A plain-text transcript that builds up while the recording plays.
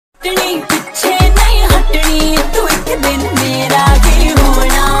हटनी पीछे नहीं हटनी तू एक दिन मेरा ही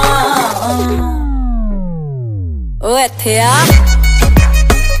होना ओ इत्थे आ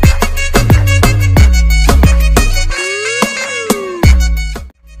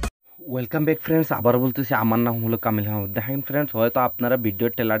ওয়েলকাম ব্যাক ফ্রেন্ডস, আবার বলতেছি আমার নাম হলো কামিল। দেখেন ফ্রেন্ডস, হয়তো আপনারা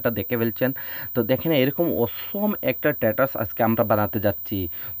ভিডিওর ট্রেলারটা দেখে ফেলছেন। তো দেখেন এরকম অসম একটা স্ট্যাটাস আজকে আমরা বানাতে যাচ্ছি।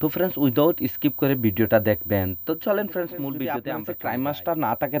 তো ফ্রেন্ডস উইদাউট স্কিপ করে ভিডিওটা দেখবেন। তো চলেন ফ্রেন্ডস মূল ভিডিওতে। আমরা ক্রাইমাস্টার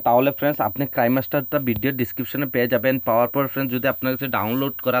না থাকে তাহলে ফ্রেন্ডস আপনি ক্রাইমাস্টারটা ভিডিও ডিসক্রিপশনে পেয়ে যাবেন। পাওয়ার পর ফ্রেন্ডস যদি আপনার কাছে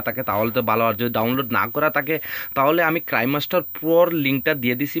ডাউনলোড করা থাকে তাহলে তো ভালো, আর যদি ডাউনলোড না করা থাকে তাহলে আমি ক্রাইমাস্টার প্রোর লিঙ্কটা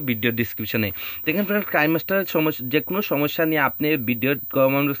দিয়ে দিছি ভিডিও ডিসক্রিপশনে। দেখেন ফ্রেন্ডস, ক্রাইমাস্টারের সমস্যা, যে কোনো সমস্যা নিয়ে আপনি ভিডিও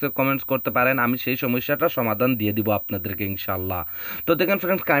কমেন্টস করতে পারেন, আমি সেই সমস্যাটার সমাধান দিয়ে দিব আপনাদেরকে ইনশাআল্লাহ। তো দেখেন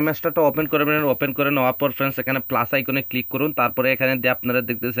ফ্রেন্ডস, ক্রাইমাস্টারটা ওপেন করবেন। ওপেন করে নেওয়ার পর ফ্রেন্ডস এখানে প্লাস আইকনে ক্লিক করুন। তারপরে এখানে দিয়ে আপনারা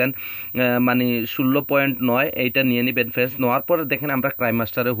দেখতেছেন মানে 16.9 এইটা নিয়ে নেবেন ফ্রেন্ডস। নেওয়ার পর দেখেন আমরা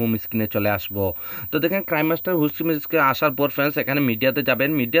ক্রাইমাস্টারের হোম স্ক্রিনে চলে আসব। তো দেখেন ক্রাইমাস্টার হোম স্ক্রিনে আসার পর ফ্রেন্ডস এখানে মিডিয়াতে যাবেন।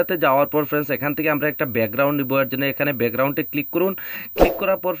 মিডিয়াতে যাওয়ার পর ফ্রেন্ডস এখান থেকে আমরা একটা ব্যাকগ্রাউন্ড নিব। এর জন্য এখানে ব্যাকগ্রাউন্ডে ক্লিক করুন। ক্লিক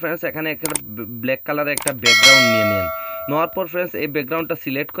করার পর ফ্রেন্ডস এখানে একটা ব্ল্যাক কালারের একটা ব্যাকগ্রাউন্ড নিয়ে নিন। নেওয়ার পর ফ্রেন্ডস এই ব্যাকগ্রাউন্ডটা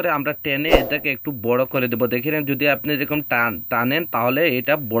সিলেক্ট করে আমরা টেনে এটাকে একটু বড় করে দেবো। দেখেন যদি আপনি এরকম টানেন তাহলে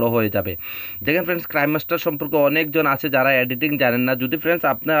এটা বড় হয়ে যাবে। দেখেন ফ্রেন্ডস, ক্রাইমাস্টার সম্পর্কে অনেকজন আছে যারা এডিটিং জানেন না। যদি ফ্রেন্ডস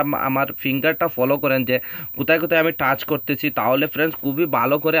আপনার আমার ফিঙ্গারটা ফলো করেন যে কোথায় কোথায় আমি টাচ করতেছি, তাহলে ফ্রেন্ডস খুবই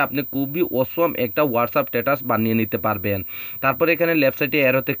ভালো করে আপনি খুবই অসম একটা হোয়াটসঅ্যাপ স্ট্যাটাস বানিয়ে নিতে পারবেন। তারপরে এখানে লেফট সাইডে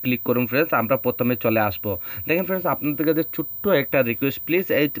অ্যারোতে ক্লিক করুন ফ্রেন্ডস, আমরা প্রথমে চলে আসবো। দেখেন ফ্রেন্ডস, আপনাদের কাছে ছোট্ট একটা রিকোয়েস্ট, প্লিজ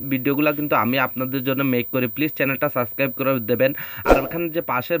এই ভিডিওগুলো কিন্তু আমি আপনাদের জন্য মেক করি, প্লিজ চ্যানেলটা সাবস্ক্রাইব করে দেবেন। আর ওখানে যে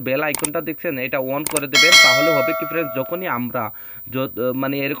পাশের বেল আইকনটা দেখছেন এটা অন করে দেবেন। তাহলে হবে কি ফ্রেন্ডস, যখনই আমরা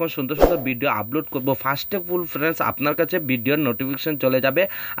মানে এরকম সুন্দর সুন্দর ভিডিও আপলোড করব ফার্স্টে ফুল ফ্রেন্ডস আপনার কাছে ভিডিওর নোটিফিকেশন চলে যাবে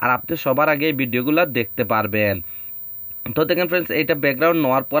আর আপনি সবার আগে এই ভিডিওগুলো দেখতে পারবেন। তো দেখেন ফ্রেন্ডস, এইটা ব্যাকগ্রাউন্ড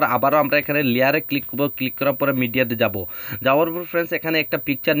নেওয়ার পর আবারও আমরা এখানে লেয়ারে ক্লিক করবো। ক্লিক করার পরে মিডিয়াতে যাওয়ার পর ফ্রেন্ডস এখানে একটা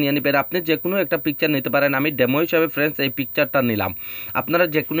পিকচার নিয়ে নেবেন। আপনি যে কোনো একটা পিকচার নিতে পারেন। আমি ডেমো হিসাবে ফ্রেন্ডস এই পিকচারটা নিলাম, আপনারা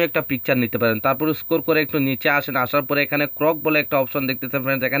যে কোনো একটা পিকচার নিতে পারেন। তারপর স্কোর করে একটু নিচে আসেন। আসার পরে এখানে ক্রক বলে একটা অপশন দেখতেছেন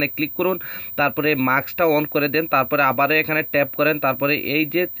ফ্রেন্ডস, এখানে ক্লিক করুন। তারপরে মার্কসটা অন করে দেন। তারপরে আবারও এখানে ট্যাপ করেন। তারপরে এই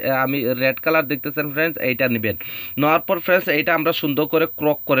যে আমি রেড কালার দেখতেছেন ফ্রেন্ডস, এইটা নেবেন। নেওয়ার পর ফ্রেন্ডস এইটা আমরা সুন্দর করে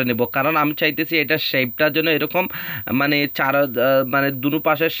ক্রক করে নেব, কারণ আমি চাইতেছি এটা শেপটার জন্য এরকম মানে মানে দুনো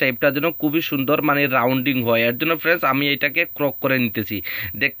পাশের শেপটা যেন খুবই সুন্দর মানে রাউন্ডিং হয়। এর জন্য ফ্রেন্ডস আমি এটাকে ক্রক করে নিতেছি,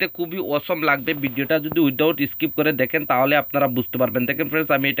 দেখতে খুবই অসম লাগবে। ভিডিওটা যদি উইদাউট স্কিপ করে দেখেন তাহলে আপনারা বুঝতে পারবেন। দেখেন ফ্রেন্ডস,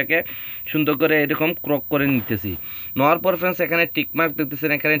 আমি এটাকে সুন্দর করে এরকম ক্রক করে নিতেছি। নেওয়ার পর ফ্রেন্ডস এখানে টিক মার্ক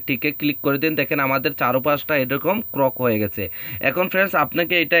দেখতেছেন, এখানে টিকে ক্লিক করে দিন। দেখেন আমাদের চারপাশটা এরকম ক্রক হয়ে গেছে। এখন ফ্রেন্ডস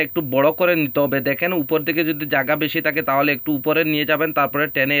আপনাকে এটা একটু বড় করে নিতে হবে। দেখেন উপর দিকে যদি জায়গা বেশি থাকে তাহলে একটু উপরে নিয়ে যাবেন, তারপরে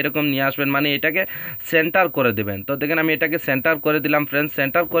টেনে এরকম নিয়ে আসবেন, মানে এটাকে সেন্টার করে দেবেন। তো দেখেন আমি এটাকে সেন্টার করে দিলাম ফ্রেন্ডস।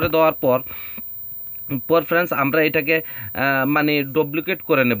 সেন্টার করে দেওয়ার পর ফ্রেন্ডস আমরা এটাকে মানে ডুপ্লিকেট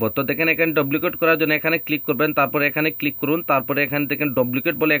করে নেব। তো দেখেন এখানে ডুপ্লিকেট করার জন্য এখানে ক্লিক করবেন, তারপরে এখানে ক্লিক করুন। তারপরে এখানে দেখেন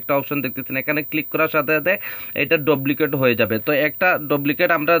ডুপ্লিকেট বলে একটা অপশন দেখতেছেন, এখানে ক্লিক করার সাথে সাথে এটা ডুপ্লিকেট হয়ে যাবে। তো একটা ডুপ্লিকেট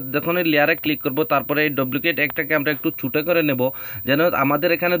আমরা যখন লেয়ারে ক্লিক করব, তারপরে এই ডুপ্লিকেট একটাকে আমরা একটু ছুটে করে নেব, যেন আমাদের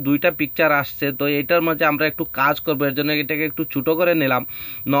এখানে দুইটা পিকচার আসছে। তো এইটার মাঝে আমরা একটু কাজ করবো, এর জন্য এটাকে একটু ছোটো করে নিলাম।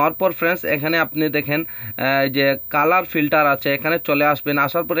 নেওয়ার পর ফ্রেন্ডস এখানে আপনি দেখেন যে কালার ফিল্টার আছে, এখানে চলে আসবেন।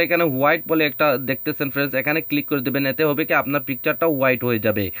 আসার পরে এখানে হোয়াইট বলে একটা দেখতেছেন ফ্রেন্ডস, এখানে ক্লিক করে দেবেন। এতে হবে কি আপনার পিকচারটা হোয়াইট হয়ে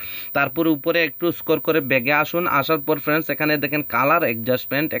যাবে। তারপরে উপরে একটু স্কোর করে ব্যাগে আসুন। আসার পর ফ্রেন্ডস এখানে দেখেন কালার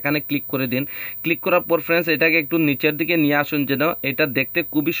অ্যাডজাস্টমেন্ট, এখানে ক্লিক করে দিন। ক্লিক করার পর ফ্রেন্ডস এটাকে একটু নিচের দিকে নিয়ে আসুন, যেন এটা দেখতে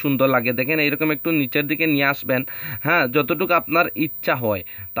খুবই সুন্দর লাগে। দেখেন এরকম একটু নিচের দিকে নিয়ে আসবেন, হ্যাঁ, যতটুকু আপনার ইচ্ছা হয়।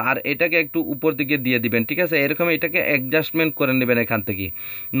 তার এটাকে একটু উপর দিকে দিয়ে দিবেন, ঠিক আছে। এরকম এটাকে অ্যাডজাস্টমেন্ট করে নেবেন এখান থেকে।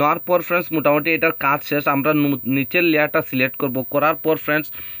 নেওয়ার পর ফ্রেন্ডস মোটামুটি এটার কাজ শেষ। আমরা নিচের লেয়ারটা সিলেক্ট করব। করার পর ফ্রেন্ডস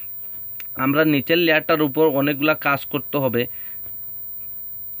আমরা নিচের লেয়ারটার উপর অনেকগুলা কাজ করতে হবে।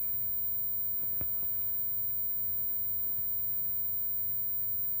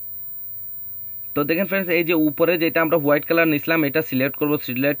 তো দেখেন ফ্রেন্ডস এই যে উপরে যেটা আমরা হোয়াইট কালার নিছিলাম এটা সিলেক্ট করব।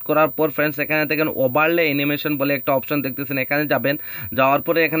 সিলেক্ট করার পর ফ্রেন্ডস এখানে দেখেন ওভারলে অ্যানিমেশন বলে একটা অপশন দেখতেছেন, এখানে যাবেন। যাওয়ার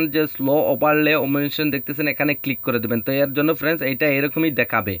পরে এখানে যে স্লো ওভারলে অ্যানিমেশন দেখতেছেন এখানে ক্লিক করে দেবেন। তো এর জন্য ফ্রেন্ডস এইটা এরকমই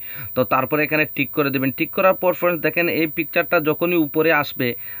দেখাবে। তো তারপরে এখানে টিক করে দেবেন। টিক করার পর ফ্রেন্ডস দেখেন এই পিকচারটা যখনই উপরে আসবে,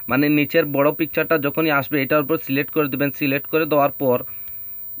 মানে নিচের বড় পিকচারটা যখনই আসবে এটার উপর সিলেক্ট করে দেবেন। সিলেক্ট করে দেওয়ার পর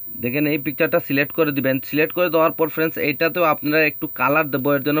দেখেন এই পিকচারটা সিলেক্ট করে দিবেন। সিলেক্ট করে দেওয়ার পর ফ্রেন্ডস এইটাতেও আপনারা একটু কালার দেবো।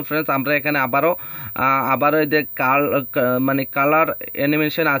 এর জন্য ফ্রেন্ডস আমরা এখানে আবারও এই যে মানে কালার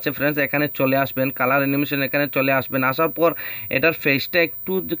অ্যানিমেশন আছে ফ্রেন্ডস, এখানে চলে আসবেন। কালার অ্যানিমেশন এখানে চলে আসবেন। আসার পর এটার ফেসটা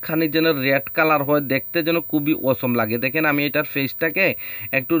একটু খানিক যেন রেড কালার হয়, দেখতে যেন খুবই অসম লাগে। দেখেন আমি এটার ফেসটাকে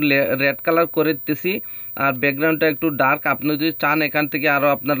একটু রেড কালার করে দিতেছি। আর ব্যাকগ্রাউন্ডটা একটু ডার্ক, আপনি যদি চান এখান থেকে আরও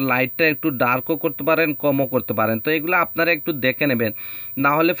আপনার লাইটটা একটু ডার্কও করতে পারেন, কমও করতে পারেন। তো এগুলো আপনারা একটু দেখে নেবেন,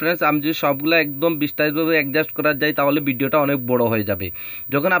 না হলে ফ্রেন্ডস আমি যদি সবগুলো একদম বিস্তারিতভাবে অ্যাডজাস্ট করা যায় তাহলে ভিডিওটা অনেক বড় হয়ে যাবে।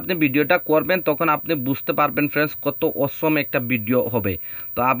 যখন আপনি ভিডিওটা করবেন তখন আপনি বুঝতে পারবেন ফ্রেন্ডস কত অসম একটা ভিডিও হবে।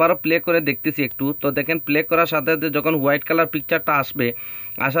 তো আবারও প্লে করে দেখতেছি একটু। তো দেখেন প্লে করার সাথে সাথে যখন হোয়াইট কালার পিকচারটা আসবে,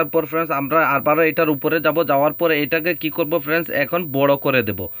 আসার পর ফ্রেন্ডস আমরা আবারও এটার উপরে যাব, যাওয়ার পরে এটাকে কি করব ফ্রেন্ডস, এখন বড় করে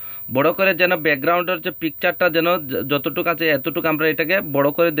দেব। বড় করে যেন ব্যাকগ্রাউন্ডের যে পিকচারটা যেন যতটুকু আছে এতটুকু আমরা এটাকে বড়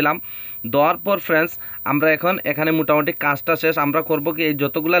করে দিলাম। দেওয়ার পর ফ্রেন্ডস আমরা এখন এখানে মোটামুটি কাজটা শেষ। আমরা করব কি, এই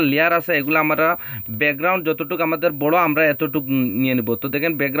যতগুলো লেয়ার আছে এগুলো আমরা ব্যাকগ্রাউন্ড যতটুকু আমাদের বড় আমরা এতটুকু নিয়ে নেব। তো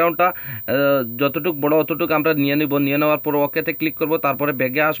দেখেন ব্যাকগ্রাউন্ডটা যতটুকু বড় অতটুকু আমরা নিয়ে নেব। নিয়ে নেওয়ার পর ওকেতে ক্লিক করব, তারপরে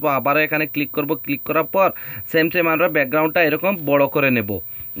ব্যাগে আসবো, আবারও এখানে ক্লিক করব। ক্লিক করার পর সেম আমরা ব্যাকগ্রাউন্ডটা এরকম বড় করে নেব।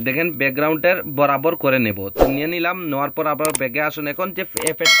 দেখেন ব্যাকগ্রাউন্ডের বরাবর করে নেব। তো নিয়ে নিলাম, নেওয়ার পর আবার ব্যাগে আসুন। এখন যে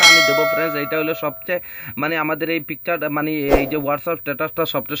এফেক্টটা আমি দেবো ফ্রেন্ডস, এইটা হলো সবচেয়ে মানে আমাদের এই পিকচার মানে এই যে হোয়াটসঅ্যাপ স্ট্যাটাসটা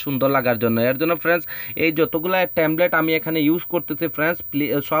সবচেয়ে সুন্দর লাগার জন্য। এর জন্য ফ্রেন্ডস এই যতগুলো ট্যাম্পলেট আমি এখানে ইউজ করতেছি ফ্রেন্ডস,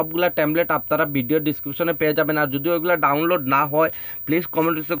 সবগুলা ট্যাম্পলেট আপনারা ভিডিও ডিসক্রিপশনে পেয়ে যাবেন। আর যদি ওইগুলো ডাউনলোড না হয় প্লিজ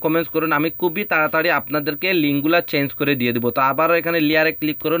কমেন্টস করুন, আমি খুবই তাড়াতাড়ি আপনাদেরকে লিঙ্কগুলো চেঞ্জ করে দিয়ে দেবো। তো আবারও এখানে লেয়ারে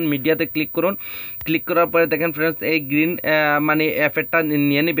ক্লিক করুন, মিডিয়াতে ক্লিক করুন। ক্লিক করার পরে দেখেন ফ্রেন্ডস এই গ্রিন মানে এফেক্টটা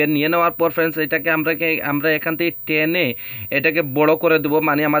নিয়ে নেবেন। নিয়ে নেওয়ার পর ফ্রেন্ডস এটাকে আমরা এখান থেকে টেনে এটাকে বড় করে দেবো,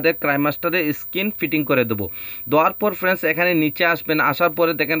 মানে আমাদের কাইনমাস্টারে স্ক্রিন ফিটিং করে দেবো। দেওয়ার পর ফ্রেন্ডস এখানে নিচে আসবেন, আসার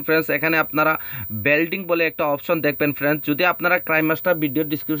পরে দেখেন ফ্রেন্ডস এখানে আপনারা বেল্ডিং বলে একটা অপশন দেখবেন ফ্রেন্ডস। যদি আপনারা কাইনমাস্টার ভিডিও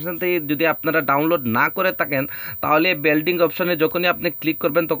ডিসক্রিপশন থেকে যদি আপনারা ডাউনলোড না করে থাকেন তাহলে বেল্ডিং অপশনে যখনই আপনি ক্লিক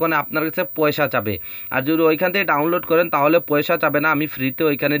করবেন তখন আপনার কাছে পয়সা যাবে। আর যদি ওইখান থেকে ডাউনলোড করেন তাহলে পয়সা যাবে না, আমি ফ্রিতে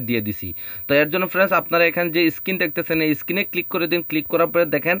ওইখানে দিয়ে দিছি। তো এর জন্য ফ্রেন্ডস আপনারা এখানে যে স্ক্রিন দেখতেছেন এই স্ক্রিনে ক্লিক করে দিন। ক্লিক করার পরে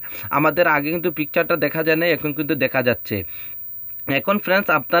দেখেন আমাদের আগে কিন্তু পিকচারটা দেখা যায় না, এখন কিন্তু দেখা যাচ্ছে। এখন ফ্রেন্ডস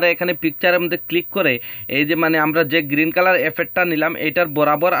আপনারা এখানে পিকচারের মধ্যে ক্লিক করে এই যে মানে আমরা যে গ্রিন কালার এফেক্টটা নিলাম এইটার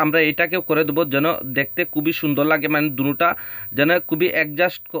বরাবর আমরা এইটাকেও করে দেবো, যেন দেখতে খুবই সুন্দর লাগে, মানে দুটোটা যেন খুবই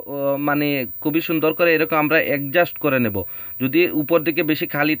অ্যাডজাস্ট মানে খুবই সুন্দর করে এরকম আমরা অ্যাডজাস্ট করে নেব। যদি উপর দিকে বেশি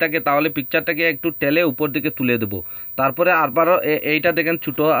খালি থাকে তাহলে পিকচারটাকে একটু টেলে উপর দিকে তুলে দেবো। তারপরে আবারও এইটা দেখেন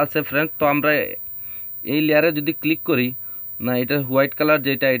ছোটো আছে ফ্রেন্ডস, তো আমরা এই লেয়ারে যদি ক্লিক করি, না এটা হোয়াইট কালার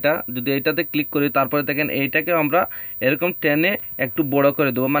যেটা, এটা যদি এইটাতে ক্লিক করি তারপরে দেখেন এইটাকেও আমরা এরকম টেনে একটু বড়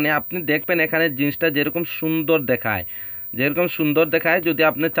করে দেবো। মানে আপনি দেখবেন এখানে জিনিসটা যেরকম সুন্দর দেখায়, যেরকম সুন্দর দেখায়। যদি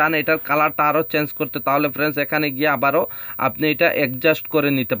আপনি চান এটার কালারটা আরও চেঞ্জ করতে তাহলে ফ্রেন্ডস এখানে গিয়ে আবারও আপনি এটা অ্যাডজাস্ট করে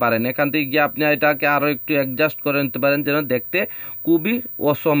নিতে পারেন। এখান থেকে গিয়ে আপনি এটাকে আরও একটু অ্যাডজাস্ট করে নিতে পারেন যেন দেখতে খুবই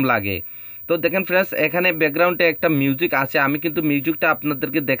অসম লাগে। তো দেখেন ফ্রেন্ডস এখানে ব্যাকগ্রাউন্ডে একটা মিউজিক আছে, আমি কিন্তু মিউজিকটা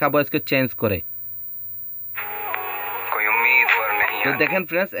আপনাদেরকে দেখাবো আজকে চেঞ্জ করে। তো দেখেন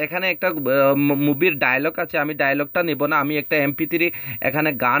ফ্রেন্ডস এখানে একটা মুভির ডায়লগ আছে, আমি ডায়লগটা নেব না, আমি একটা MP3 এখানে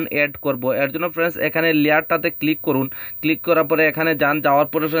গান অ্যাড করব। এর জন্য ফ্রেন্ডস এখানে লেয়ারটাতে ক্লিক করুন। ক্লিক করার পরে এখানে যাওয়ার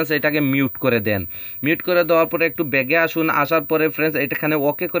পরে ফ্রেন্ডস এটাকে মিউট করে দেন। মিউট করে দেওয়ার পরে একটু ব্যাগে আসুন, আসার পরে ফ্রেন্ডস এখানে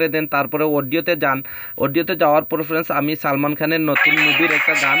ওকে করে দেন। তারপরে অডিওতে যান। অডিওতে যাওয়ার পরে ফ্রেন্ডস আমি সালমান খানের নতুন মুভির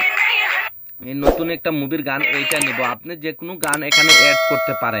একটা গান, এই নতুন একটা মুভির গান এইটা নেব। আপনি যে কোনো গান এখানে অ্যাড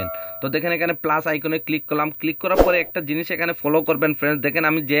করতে পারেন। তো দেখেন এখানে প্লাস আইকনে ক্লিক করলাম। ক্লিক করার পরে একটা জিনিস এখানে ফলো করবেন ফ্রেন্ডস, দেখেন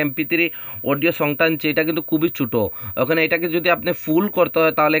আমি যে MP3 অডিও সংটা আনছি এটা কিন্তু খুবই ছোটো। ওখানে এটাকে যদি আপনি ফুল করতে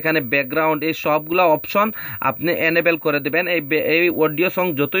হয় তাহলে এখানে ব্যাকগ্রাউন্ড এই সবগুলো অপশন আপনি এনেবেল করে দেবেন। এই অডিও সং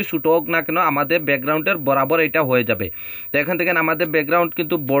যতই ছোটো হোক না কেন আমাদের ব্যাকগ্রাউন্ডের বরাবর এটা হয়ে যাবে। তো এখান থেকে আমাদের ব্যাকগ্রাউন্ড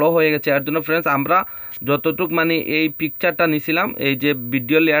কিন্তু বড় হয়ে গেছে। এর জন্য ফ্রেন্ডস আমরা যতটুক মানে এই পিকচারটা নিছিলাম এই যে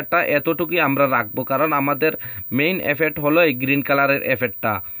ভিডিও লেয়ারটা এতটুকুই আমরা রাখবো, কারণ আমাদের মেইন এফেক্ট হলো এই গ্রিন কালারের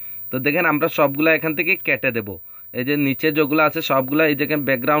এফেক্টটা। তো দেখেন আমরা সবগুলো এখান থেকে কেটে দেব। এই যে নিচে যেগুলো আছে সবগুলো এই দেখেন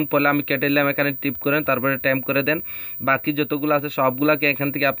ব্যাকগ্রাউন্ড পড়লে আমি কেটে নিলাম, এখানে টিপ করেন তারপরে ট্যাম্প করে দেন। বাকি যতগুলো আছে সবগুলোকে এখান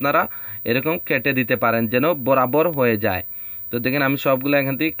থেকে আপনারা এরকম কেটে দিতে পারেন যেন বরাবর হয়ে যায়। তো দেখেন আমি সবগুলো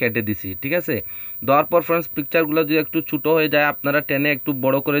এখান থেকে কেটে দিছি, ঠিক আছে। দেওয়ার পর ফ্রেন্ডস পিকচারগুলো যদি একটু ছোটো হয়ে যায় আপনারা টেনে একটু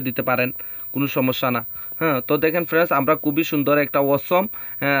বড় করে দিতে পারেন, কোনো সমস্যা না। হ্যাঁ, তো দেখেন ফ্রেন্ডস আমরা খুবই সুন্দর একটা অসম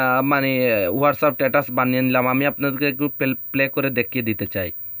মানে হোয়াটসঅ্যাপ স্ট্যাটাস বানিয়ে নিলাম। আমি আপনাদেরকে একটু প্লে করে দেখিয়ে দিতে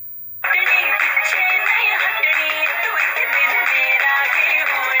চাই।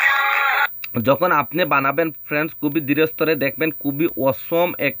 যখন আপনি বানাবেন ফ্রেন্ডস খুবই ধীরে স্তরে দেখবেন খুবই অসম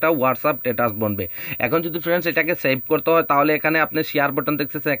একটা হোয়াটসঅ্যাপ স্ট্যাটাস বনবে। এখন যদি ফ্রেন্ডস এটাকে সেভ করতে হয় তাহলে এখানে আপনি শেয়ার বাটন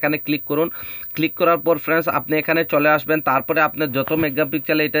দেখতেছেন, এখানে ক্লিক করুন। ক্লিক করার পর ফ্রেন্ডস আপনি এখানে চলে আসবেন, তারপরে আপনার যত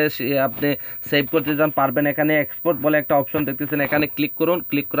মেগাপিক্সেলে এটা আপনি সেভ করতে চান পারবেন। এখানে এক্সপোর্ট বলে একটা অপশন দেখতেছেন, এখানে ক্লিক করুন।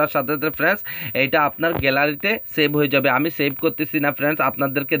 ক্লিক করার সাথে সাথে ফ্রেন্ডস এইটা আপনার গ্যালারিতে সেভ হয়ে যাবে। আমি সেভ করতেছি না ফ্রেন্ডস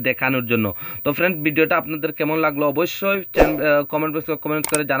আপনাদেরকে দেখানোর জন্য। তো ফ্রেন্ডস ভিডিওটা আপনাদের কেমন লাগলো অবশ্যই কমেন্ট বক্সে কমেন্ট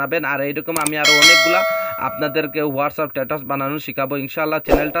করে জানাবেন। আর এইরকম আমি আরও অনেকগুলা আপনাদেরকে হোয়াটসঅ্যাপ স্ট্যাটাস বানানো শেখাবো ইনশাআল্লাহ।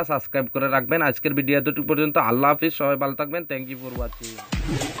 চ্যানেলটা সাবস্ক্রাইব করে রাখবেন। আজকের ভিডিও এতটুকু পর্যন্ত। আল্লাহ হাফিজ, সবাই ভালো থাকবেন। Thank you for watching.